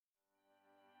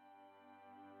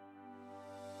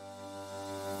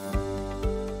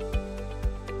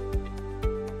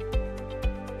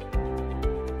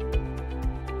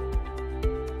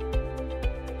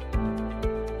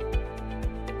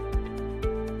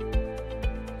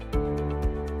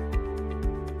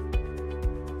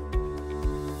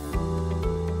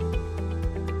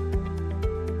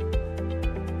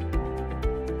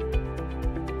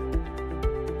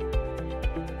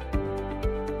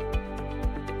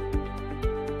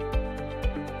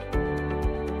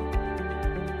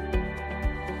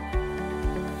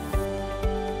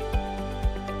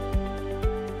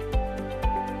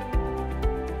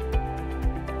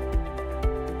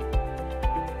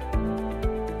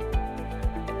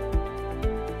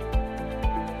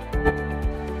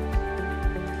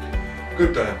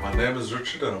Good day, my name is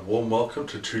Richard and a warm welcome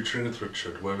to Tutoring with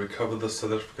Richard, where we cover the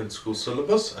South African school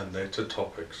syllabus and native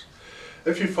topics.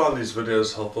 If you find these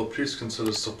videos helpful, please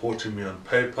consider supporting me on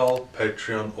PayPal,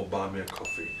 Patreon or Buy Me a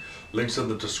Coffee. Links in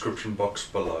the description box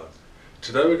below.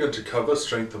 Today we're going to cover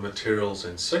strength of materials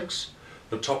in 6.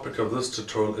 The topic of this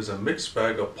tutorial is a mixed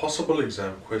bag of possible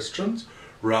exam questions,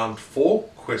 round 4,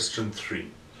 question 3.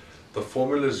 The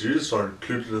formulas used are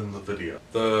included in the video.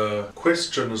 The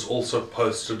question is also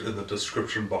posted in the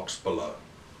description box below.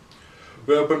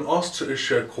 We have been asked to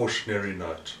issue a cautionary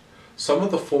note. Some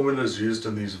of the formulas used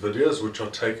in these videos, which are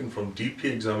taken from DP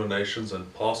examinations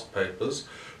and past papers,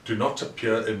 do not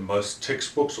appear in most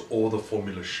textbooks or the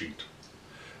formula sheet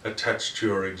attached to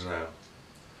your exam.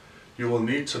 You will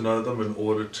need to know them in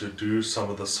order to do some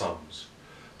of the sums.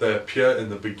 They appear in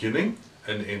the beginning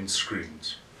and end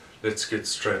screens. Let's get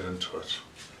straight into it.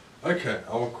 Okay,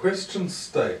 our question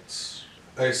states,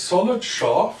 a solid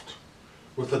shaft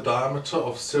with a diameter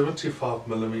of 75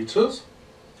 millimeters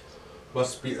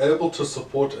must be able to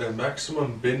support a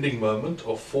maximum bending moment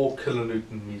of 4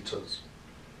 kilonewton meters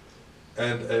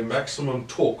and a maximum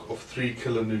torque of 3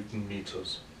 kilonewton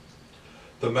meters.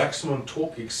 The maximum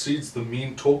torque exceeds the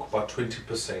mean torque by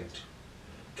 20%.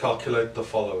 Calculate the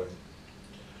following.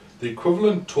 The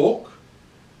equivalent torque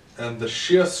and the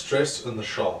shear stress in the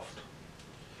shaft,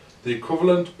 the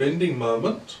equivalent bending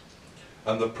moment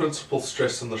and the principal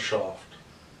stress in the shaft.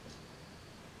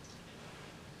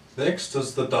 Next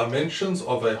is the dimensions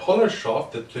of a hollow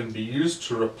shaft that can be used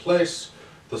to replace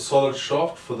the solid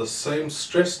shaft for the same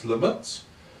stress limits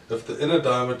if the inner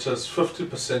diameter is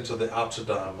 50% of the outer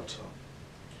diameter.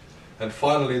 And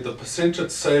finally, the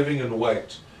percentage saving in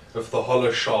weight if the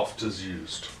hollow shaft is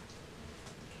used.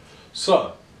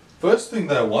 So, first thing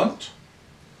they want,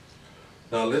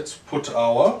 now let's put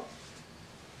our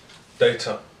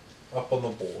data up on the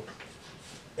board.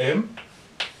 M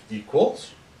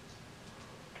equals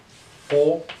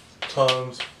 4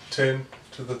 times 10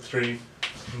 to the 3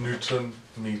 Newton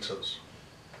meters.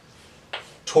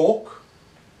 Torque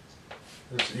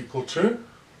is equal to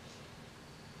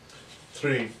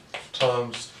 3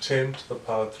 times 10 to the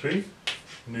power 3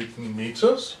 Newton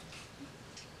meters.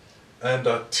 And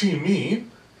our T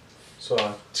mean, so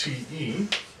our TE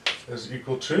is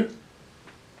equal to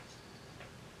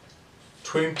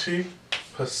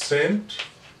 20%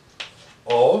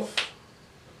 of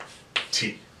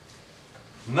T.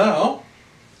 Now,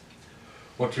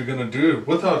 what we're going to do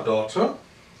with our data,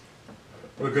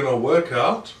 we're going to work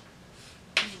out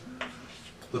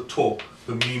the torque,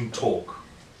 the mean torque.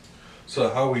 So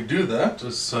how we do that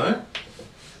is say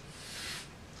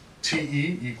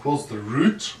TE equals the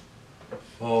root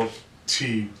of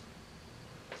T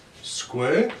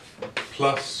squared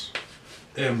plus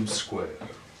M squared.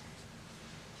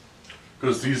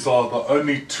 Because these are the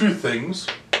only two things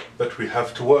that we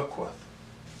have to work with.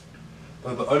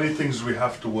 They're the only things we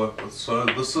have to work with. So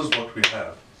this is what we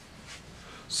have.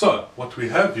 So what we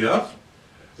have here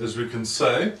is we can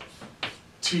say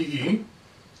TE.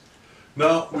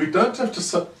 Now we don't have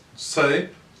to say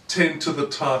 10 to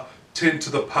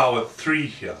the power 3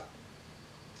 here.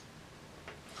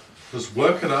 Just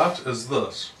work it out as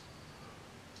this.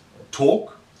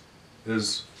 Torque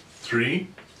is 3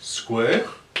 squared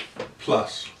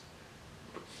plus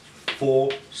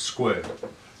 4 squared.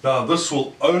 Now this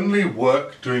will only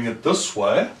work doing it this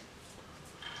way.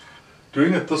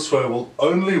 Doing it this way will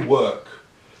only work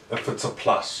if it's a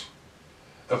plus.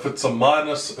 If it's a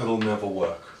minus, it'll never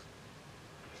work.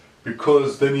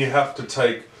 Because then you have to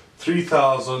take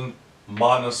 3,000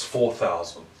 minus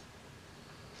 4,000.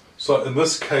 So in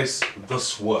this case,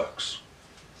 this works.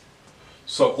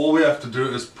 So all we have to do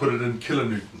is put it in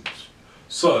kilonewtons.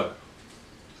 So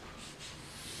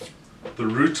the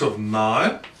root of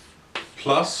 9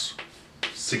 plus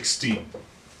 16,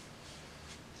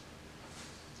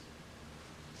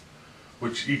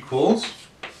 which equals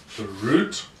the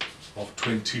root of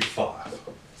 25.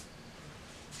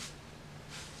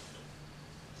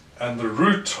 And the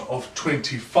root of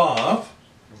 25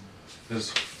 is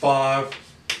 5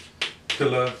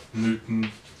 kilonewton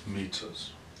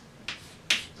meters.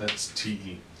 That's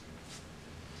TE.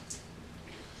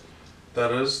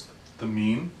 That is the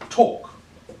mean torque.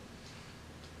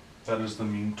 That is the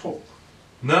mean torque.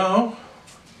 Now,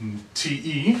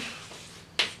 TE,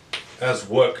 as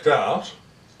worked out,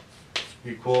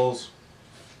 equals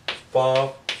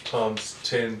 5 times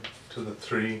 10 to the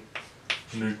 3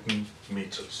 Newton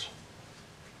meters.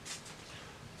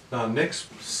 Now,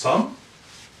 next sum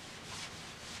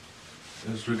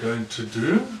is we're going to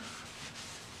do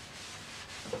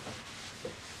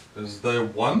is they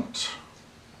want,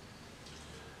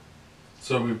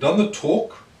 so we've done the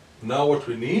torque, Now what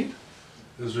we need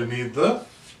is we need the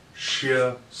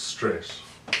shear stress.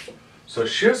 So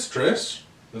shear stress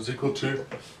is equal to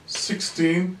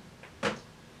 16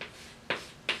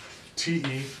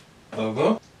 TE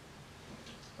over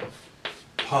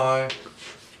pi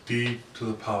d to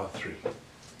the power 3.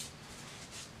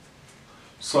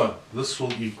 So this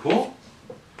will equal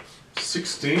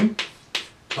 16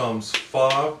 times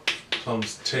 5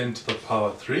 times 10 to the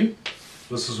power 3.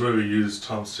 This is where we use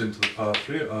times 10 to the power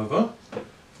 3 over.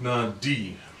 Now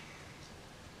d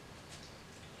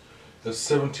is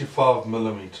 75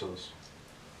 millimeters.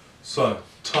 So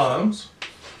times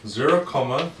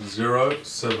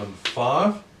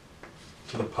 0,075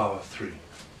 to the power 3.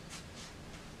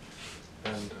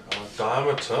 And our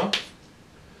diameter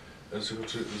is equal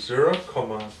to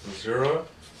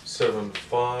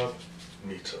 0,075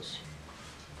 meters.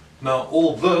 Now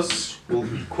all this will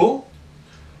equal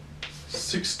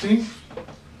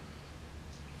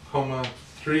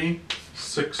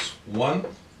 60,361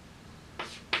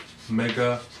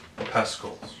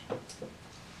 megapascals.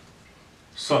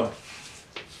 So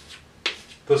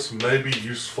this may be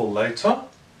useful later,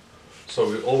 so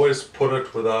we always put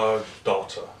it with our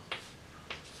data.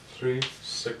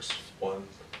 361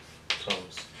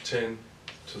 times 10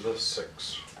 to the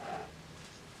 6.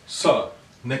 So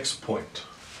next point.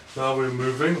 Now we're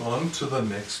moving on to the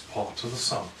next part of the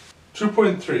sum.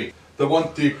 2.3. They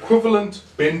want the equivalent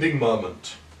bending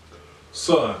moment.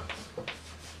 So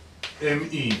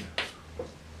ME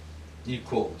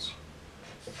equals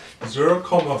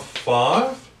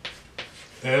 0,5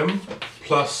 m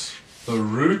plus the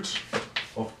root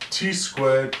of t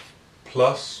squared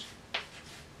plus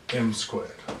m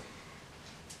squared.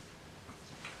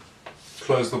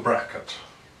 Close the bracket.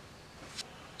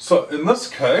 So in this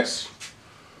case,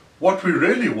 what we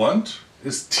really want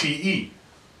is TE.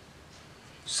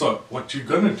 So what you're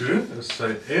going to do is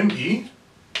say ME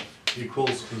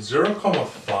equals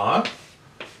 0,5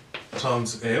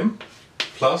 times m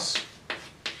plus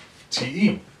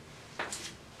TE.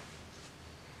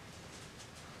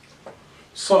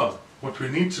 So what we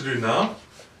need to do now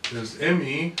is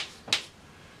ME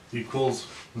equals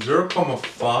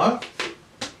 0,5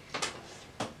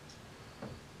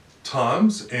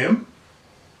 times m,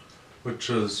 which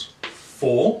is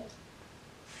 4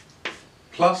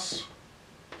 plus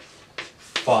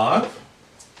 5.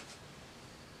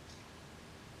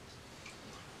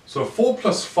 So 4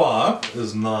 plus 5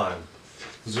 is 9.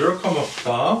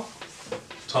 0,5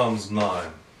 times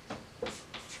 9.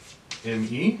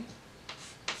 ME.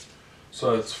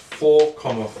 So it's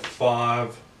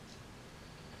 4,5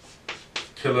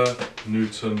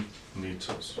 kilonewton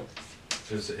meters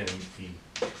is ME.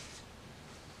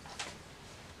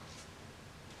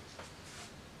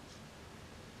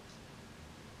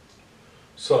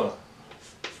 So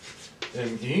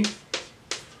ME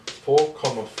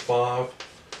 4,5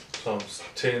 times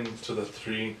 10 to the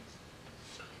 3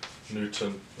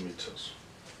 Newton meters.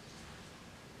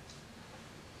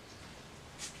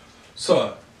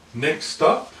 So next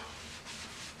up,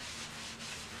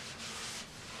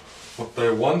 what they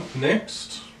want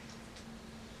next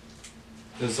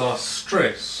is our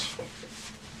stress.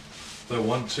 They're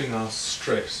wanting our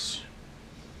stress.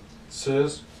 It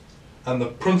says, and the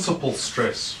principal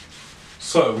stress.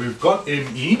 So we've got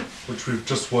ME, which we've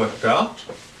just worked out.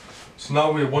 So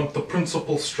now we want the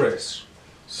principal stress.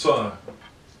 So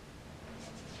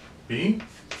B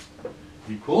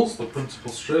equals the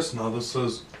principal stress. Now this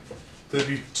is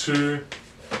 32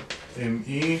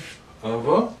 ME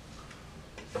over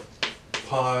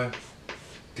pi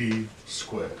d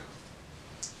squared.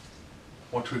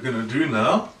 What we're going to do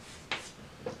now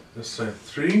is say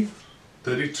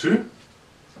 32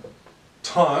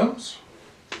 times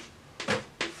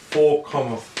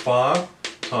 4,5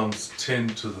 times 10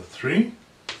 to the 3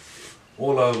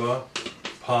 all over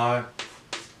pi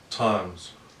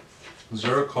times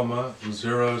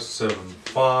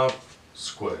 0,075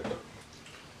 squared.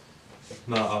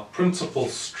 Now our principal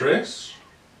stress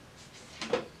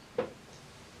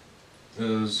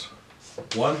is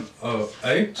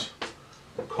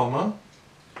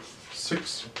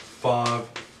 108,65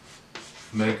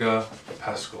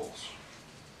 megapascals.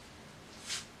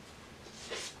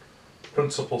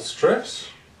 Principal stress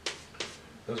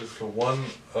is equal to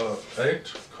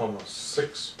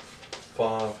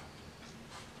 108,65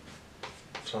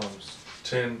 times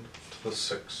 10 to the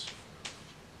 6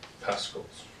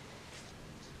 pascals.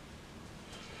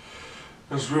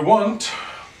 As we want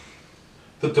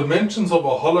the dimensions of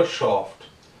a hollow shaft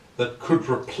that could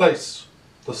replace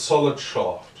the solid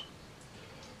shaft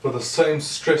for the same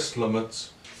stress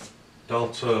limits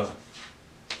delta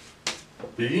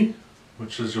B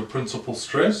which is your principal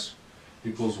stress,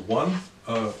 equals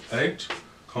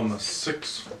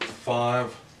 108,65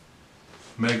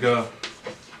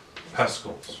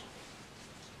 megapascals.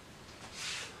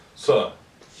 So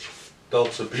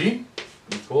delta B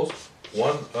equals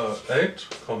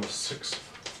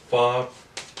 108,65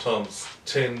 times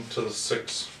 10 to the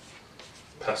 6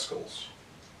 pascals.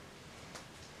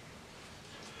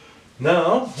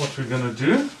 Now what we're going to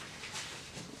do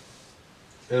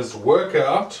is work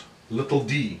out little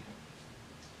d.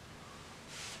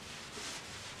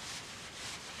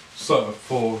 So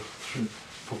for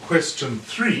question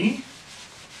 3,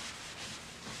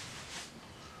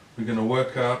 we're going to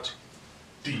work out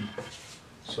d.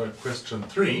 So question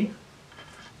 3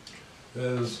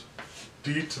 is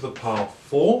d to the power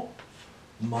 4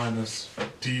 minus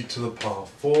d to the power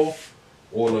 4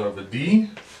 all over d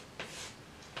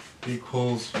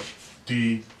equals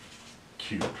d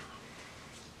cubed.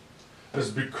 Is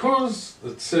because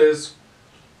it says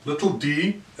little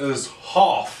d is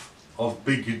half of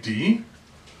big D,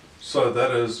 so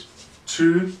that is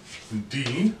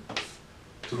 2d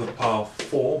to the power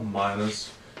 4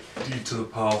 minus d to the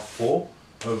power 4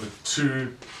 over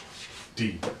 2d.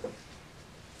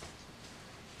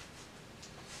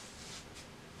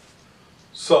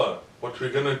 So what we're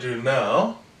going to do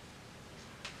now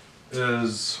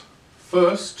is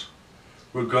first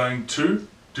we're going to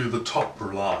do the top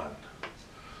line.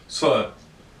 So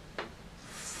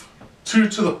 2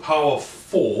 to the power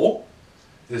 4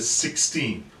 is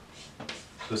 16.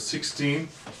 So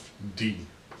 16d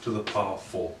to the power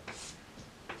 4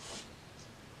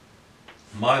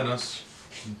 minus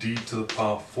d to the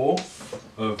power 4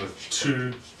 over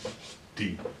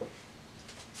 2d.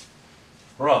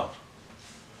 Right.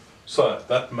 So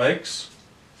that makes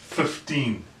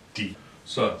 15d.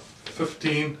 So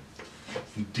 15d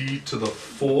to the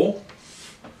 4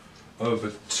 over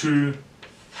 2d.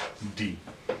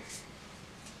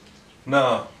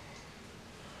 Now,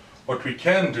 what we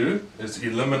can do is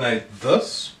eliminate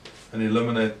this and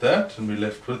eliminate that, and we're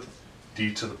left with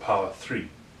d to the power 3,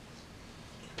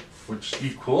 which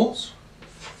equals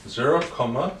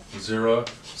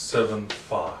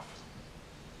 0,075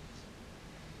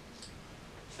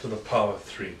 to the power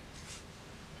 3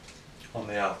 on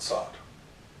the outside.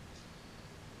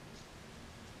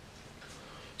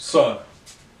 So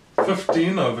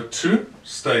 15 over 2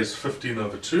 stays 15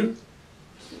 over 2.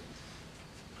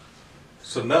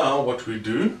 So now what we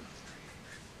do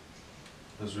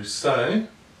is we say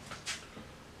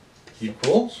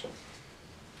equals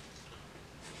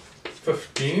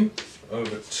 15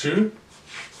 over 2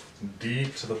 d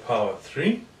to the power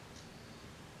 3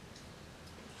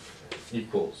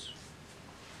 equals.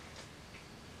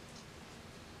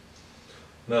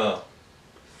 Now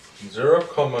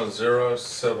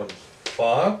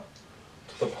 0,075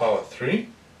 to the power 3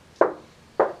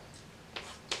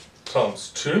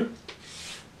 times 2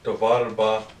 divided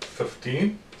by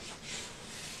 15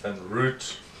 and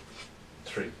root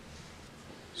 3.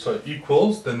 So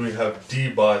equals, then we have d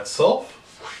by itself,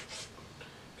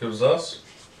 gives us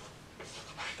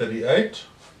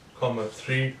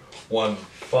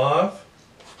 38,315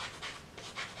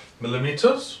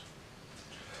 millimeters.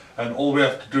 And all we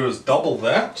have to do is double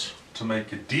that to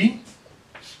make a d,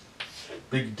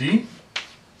 big D,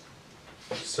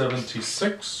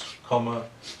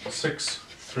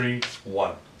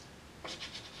 76,631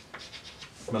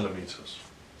 millimeters.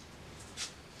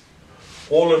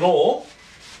 All in all,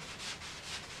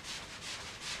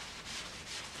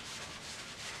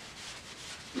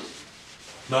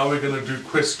 now we're going to do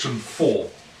question 4.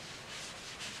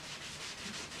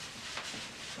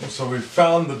 So we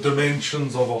found the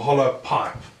dimensions of a hollow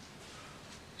pipe.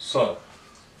 So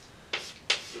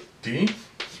D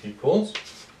equals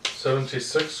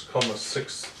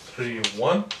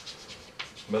 76,631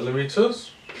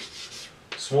 millimeters.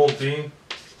 Small d,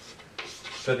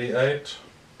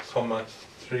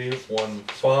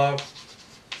 38,315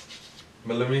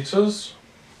 millimeters.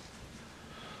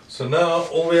 So now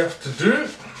all we have to do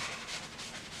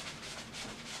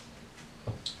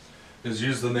is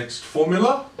use the next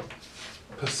formula,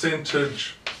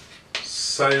 percentage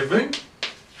saving.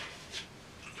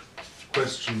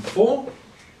 Question 4.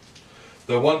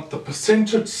 They want the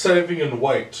percentage saving in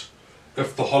weight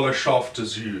if the hollow shaft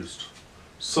is used.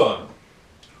 So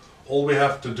all we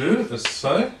have to do is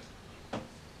say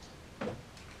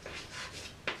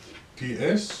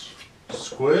ds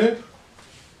squared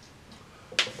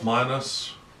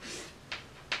minus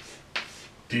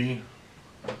d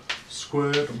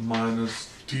squared minus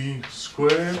d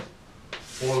squared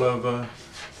all over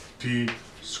d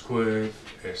squared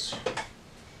s.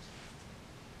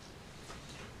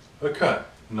 Okay,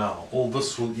 Now all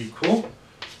this will equal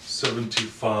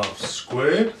 75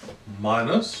 squared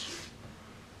minus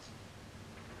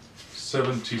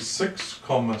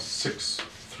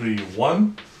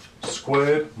 76,631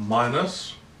 squared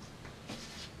minus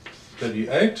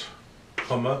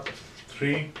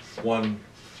 38,315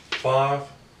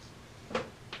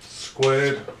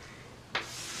 squared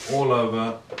all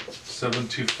over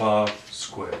 75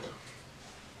 squared.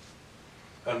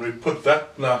 And we put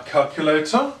that in our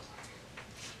calculator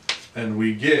and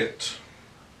we get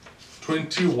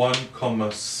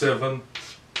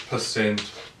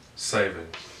 21,7% saving.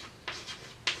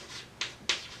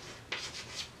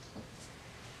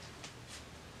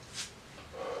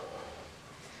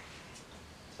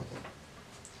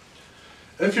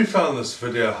 If you found this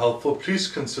video helpful, please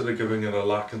consider giving it a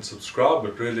like and subscribe.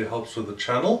 It really helps with the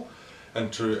channel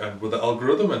and with the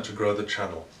algorithm and to grow the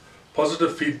channel.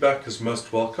 Positive feedback is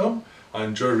most welcome. I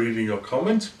enjoy reading your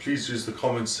comments. Please use the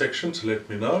comments section to let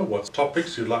me know what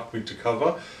topics you'd like me to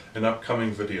cover in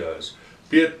upcoming videos.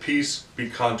 Be at peace, be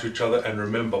kind to each other, and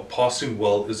remember, passing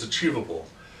well is achievable.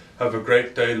 Have a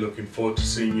great day. Looking forward to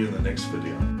seeing you in the next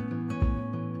video.